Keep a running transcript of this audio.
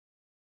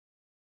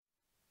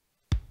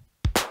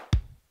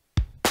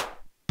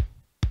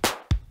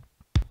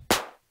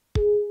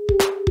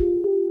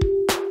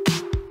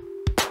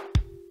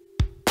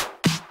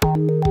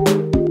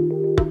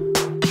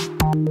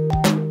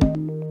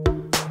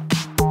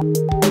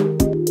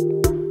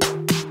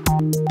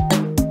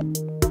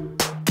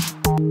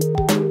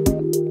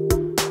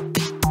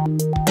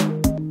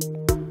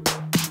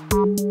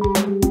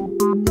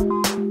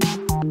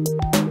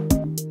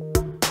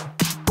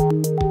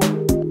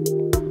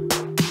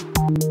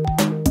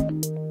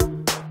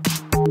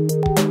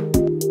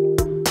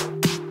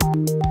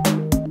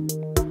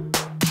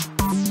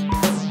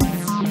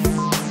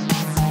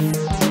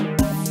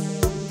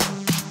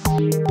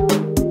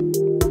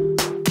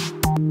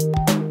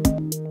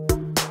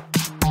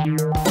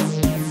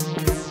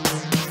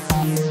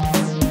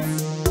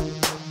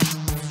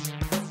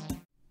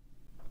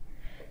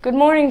Good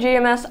morning,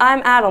 GMS.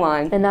 I'm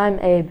Adeline. And I'm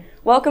Abe.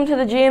 Welcome to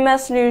the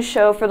GMS News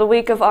Show for the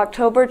week of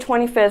October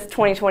 25th,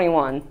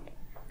 2021.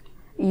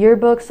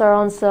 Yearbooks are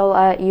on sale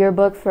at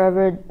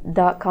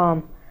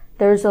yearbookforever.com.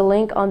 There's a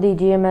link on the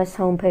GMS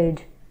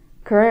homepage.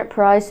 Current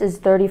price is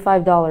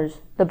 $35.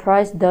 The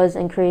price does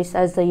increase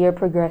as the year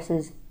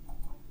progresses.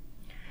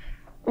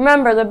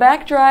 Remember, the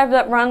back drive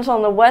that runs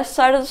on the west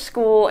side of the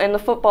school and the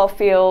football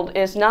field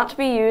is not to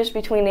be used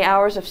between the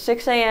hours of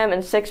 6 a.m.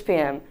 and 6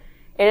 p.m.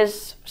 It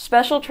is for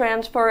special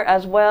transport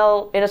as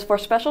well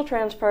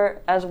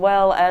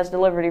as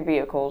delivery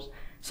vehicles.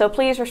 So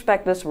please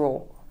respect this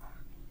rule.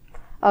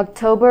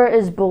 October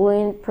is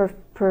Bullying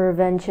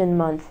Prevention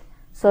Month.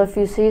 So if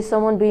you see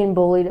someone being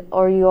bullied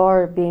or you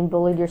are being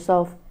bullied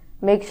yourself,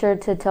 make sure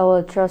to tell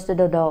a trusted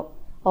adult.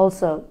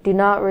 Also, do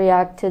not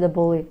react to the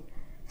bully.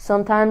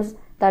 Sometimes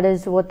that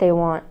is what they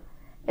want.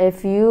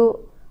 If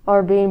you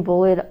are being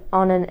bullied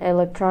on an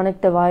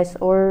electronic device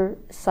or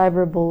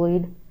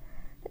cyberbullied,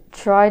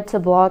 try to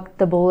block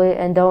the bully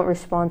and don't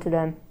respond to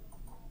them.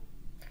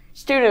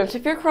 Students,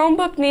 if your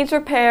Chromebook needs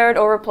repaired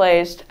or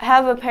replaced,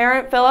 have a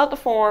parent fill out the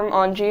form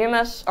on the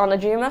GMS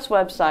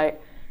website.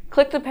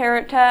 Click the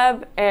Parent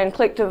tab and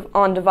click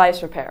on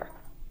Device Repair.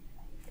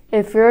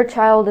 If your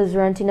child is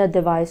renting a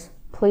device,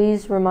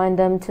 please remind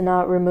them to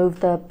not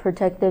remove the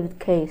protective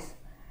case.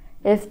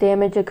 If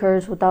damage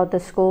occurs without the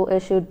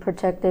school-issued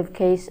protective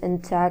case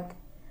intact,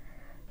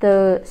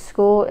 the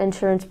school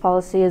insurance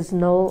policy is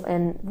null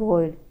and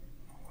void.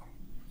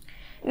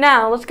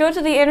 Now, let's go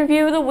to the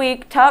interview of the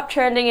week, top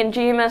trending in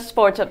GMS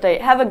Sports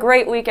Update. Have a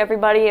great week,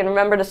 everybody, and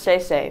remember to stay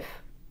safe.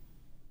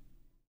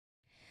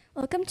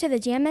 Welcome to the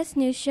GMS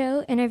News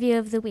Show interview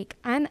of the week.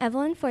 I'm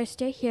Evelyn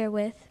Forster here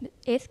with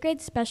 8th grade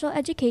special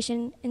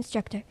education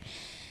instructor,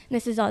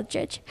 Mrs.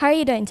 Aldridge. How are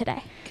you doing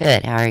today?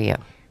 Good. How are you?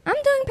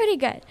 I'm doing pretty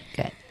good.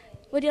 Good.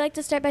 Would you like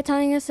to start by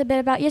telling us a bit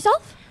about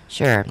yourself?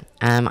 Sure.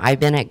 I've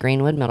been at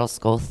Greenwood Middle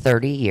School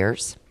 30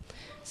 years.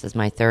 This is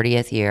my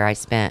 30th year. I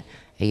spent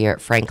a year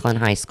at Franklin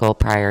High School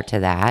prior to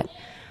that.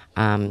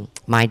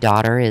 My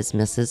daughter is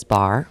Mrs.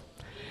 Barr,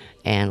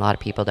 and a lot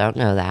of people don't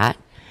know that.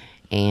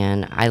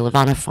 And I live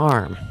on a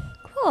farm.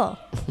 Cool.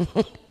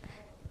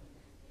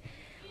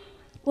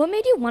 What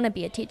made you want to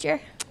be a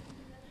teacher?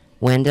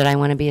 When did I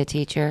want to be a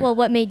teacher? Well,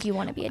 what made you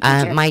want to be a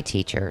teacher? My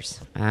teachers.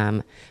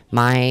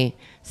 My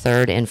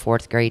 3rd and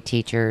 4th grade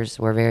teachers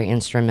were very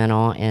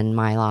instrumental in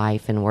my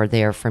life and were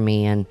there for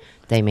me, and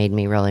they made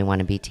me really want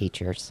to be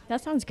teachers.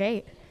 That sounds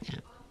great. Yeah.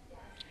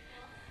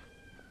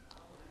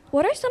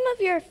 What are some of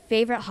your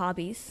favorite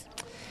hobbies?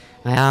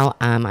 Well,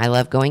 I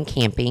love going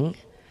camping.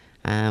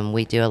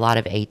 We do a lot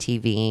of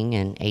ATVing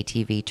and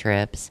ATV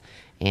trips,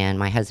 and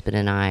my husband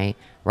and I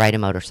ride a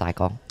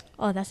motorcycle.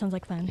 Oh, that sounds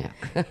like fun.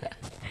 Yeah.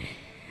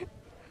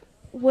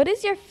 What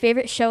is your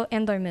favorite show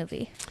and or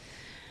movie?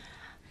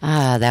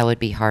 That would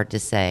be hard to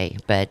say,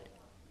 but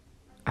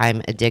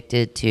I'm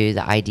addicted to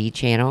the ID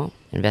channel,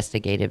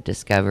 Investigative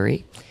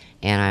Discovery,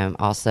 and I'm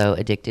also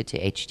addicted to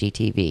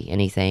HGTV.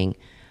 Anything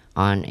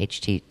on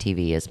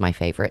HGTV is my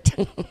favorite.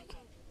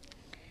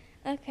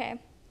 Okay.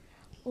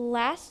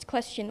 Last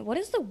question. What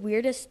is the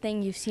weirdest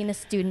thing you've seen a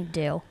student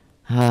do?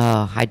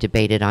 Oh, I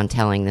debated on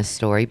telling this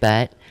story,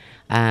 but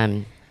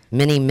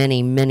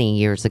many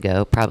years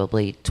ago,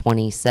 probably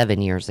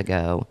 27 years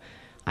ago,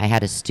 I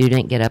had a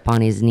student get up on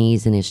his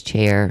knees in his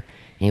chair,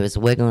 and he was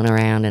wiggling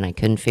around, and I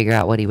couldn't figure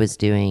out what he was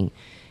doing.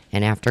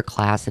 And after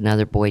class,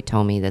 another boy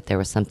told me that there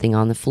was something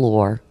on the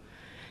floor,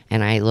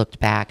 and I looked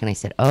back, and I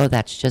said, "Oh,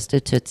 that's just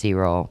a Tootsie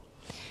Roll."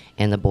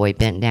 And the boy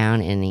bent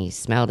down, and he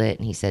smelled it,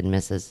 and he said,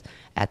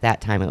 at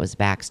that time it was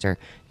Baxter,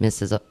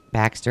 "Mrs.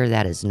 Baxter,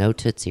 that is no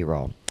Tootsie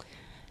Roll."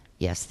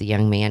 Yes, the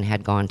young man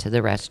had gone to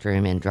the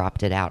restroom and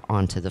dropped it out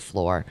onto the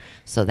floor.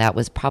 So that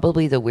was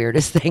probably the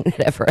weirdest thing that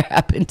ever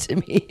happened to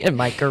me in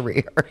my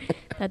career.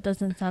 That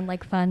doesn't sound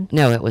like fun.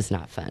 No, it was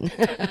not fun.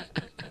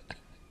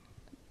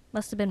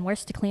 Must have been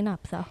worse to clean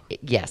up, though.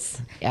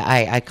 Yes,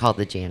 I called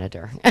the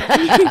janitor.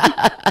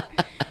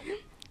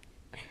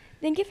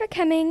 Thank you for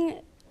coming.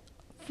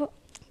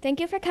 Thank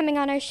you for coming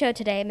on our show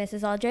today,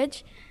 Mrs.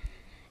 Aldridge.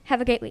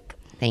 Have a great week.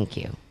 Thank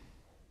you.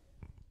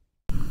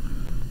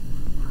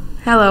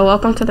 Hello,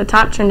 welcome to the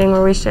Top Trending,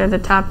 where we share the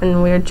top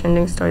and weird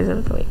trending stories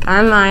of the week.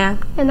 I'm Maya.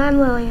 And I'm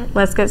Lillian.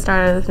 Let's get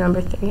started with number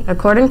 3.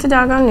 According to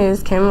Doggone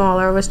News, Kim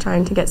Waller was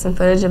trying to get some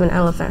footage of an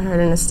elephant herd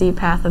in a steep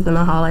path of the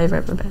Mahale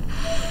riverbed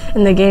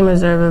in the game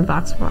reserve of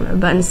Botswana,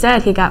 but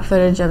instead he got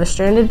footage of a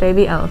stranded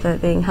baby elephant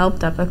being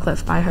helped up a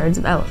cliff by herds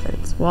of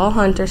elephants. Wall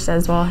Hunter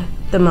says while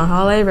the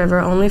Mahale River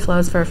only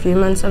flows for a few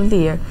months of the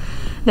year,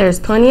 there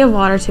is plenty of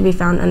water to be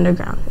found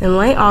underground. In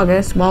late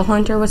August, Wall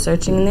Hunter was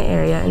searching in the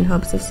area in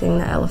hopes of seeing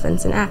the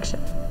elephants in action.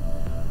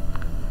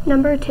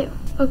 Number 2.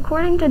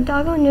 According to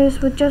Doggone News,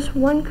 with just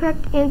one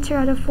correct answer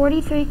out of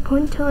 43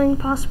 quintillion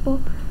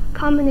possible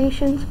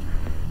combinations,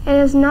 it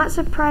is not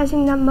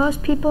surprising that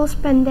most people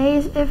spend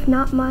days, if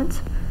not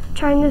months,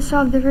 trying to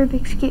solve the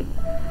Rubik's Cube.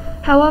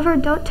 However,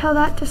 don't tell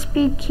that to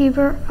speed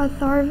cuber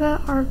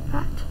Atharva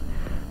Arvat,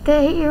 the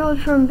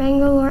 8-year-old from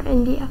Bangalore,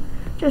 India.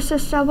 Just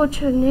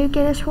established a new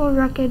Guinness World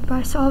Record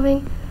by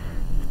solving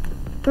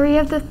 3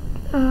 of the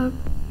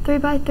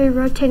 3x3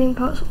 rotating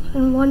puzzles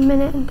in 1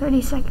 minute and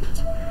 30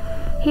 seconds.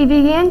 He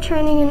began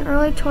training in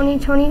early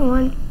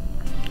 2021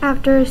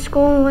 after his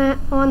school went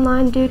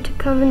online due to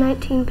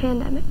COVID-19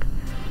 pandemic.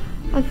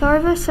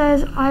 Atharva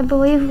says, "I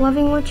believe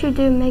loving what you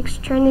do makes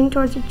trending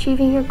towards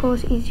achieving your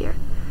goals easier."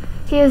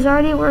 He is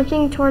already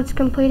working towards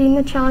completing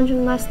the challenge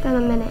in less than a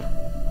minute.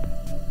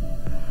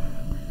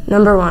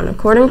 Number 1.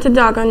 According to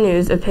Doggone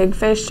News, a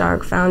pig-faced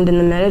shark found in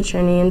the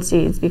Mediterranean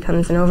seas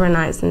becomes an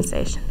overnight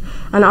sensation.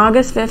 On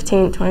August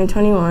 15,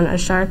 2021, a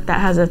shark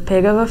that has a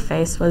pig of a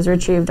face was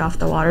retrieved off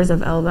the waters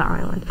of Elba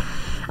Island.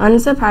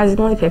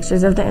 Unsurprisingly,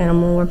 pictures of the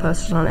animal were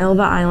posted on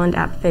Elba Island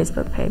app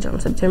Facebook page on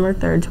September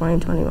 3,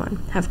 2021,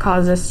 have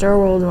caused a stir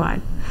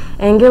worldwide.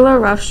 Angular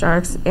rough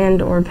sharks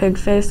and or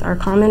pigface are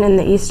common in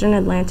the eastern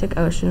Atlantic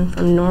Ocean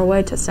from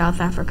Norway to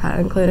South Africa,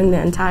 including the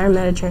entire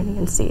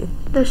Mediterranean Sea.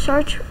 The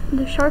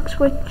sharks,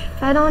 which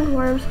fed on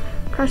worms,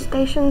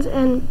 crustaceans,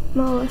 and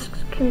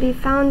mollusks, can be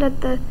found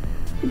at the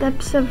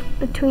depths of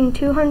between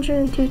 200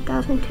 and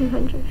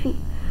 2,200 feet.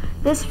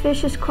 This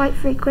fish is quite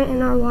frequent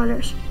in our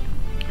waters.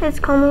 It's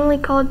commonly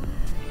called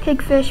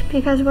pigfish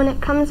because when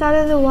it comes out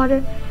of the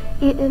water,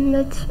 it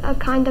emits a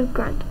kind of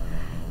grunt.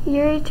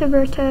 Yuri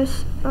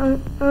Tibertos,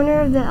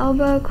 owner of the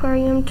Elba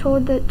Aquarium,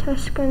 told the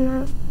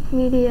Tuscana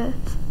Media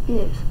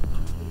News.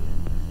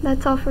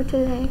 That's all for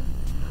today.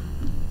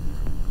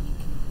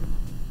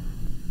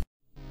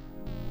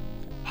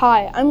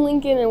 Hi, I'm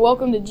Lincoln and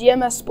welcome to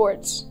GMS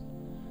Sports.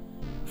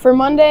 For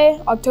Monday,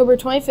 October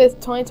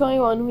 25th,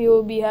 2021, we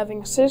will be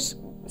having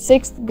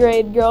 6th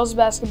grade girls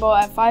basketball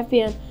at 5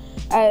 p.m.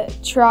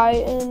 at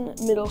Tryon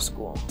Middle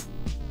School.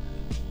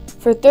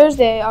 For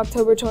Thursday,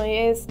 October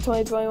 28th,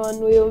 2021,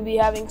 we will be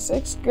having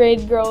 6th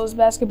grade girls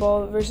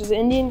basketball versus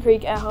Indian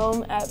Creek at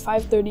home at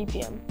 5:30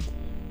 p.m.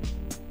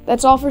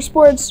 That's all for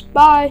sports.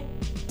 Bye!